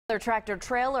Their tractor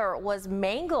trailer was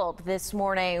mangled this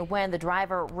morning when the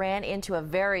driver ran into a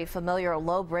very familiar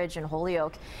low bridge in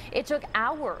Holyoke. It took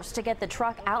hours to get the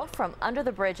truck out from under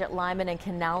the bridge at Lyman and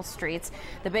Canal Streets.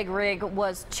 The big rig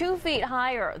was 2 feet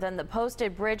higher than the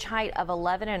posted bridge height of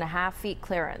 11.5 feet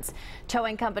clearance.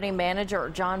 Towing company manager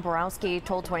John Borowski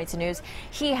told 22 News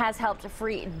he has helped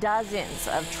free dozens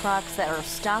of trucks that are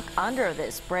stuck under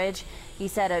this bridge. He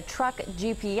said a truck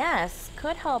GPS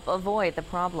could help avoid the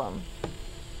problem.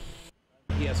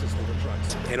 GPS is for the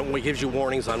trucks. It only gives you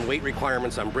warnings on weight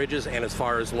requirements on bridges and as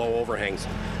far as low overhangs.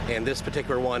 And this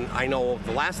particular one, I know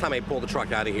the last time I pulled the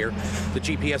truck out of here, the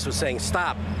GPS was saying,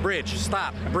 stop, bridge,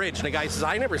 and the guy says,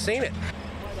 I never seen it.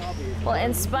 Well,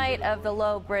 in spite of the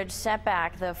low bridge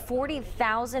setback, the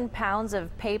 40,000 pounds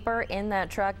of paper in that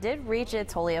truck did reach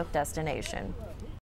its Holyoke destination.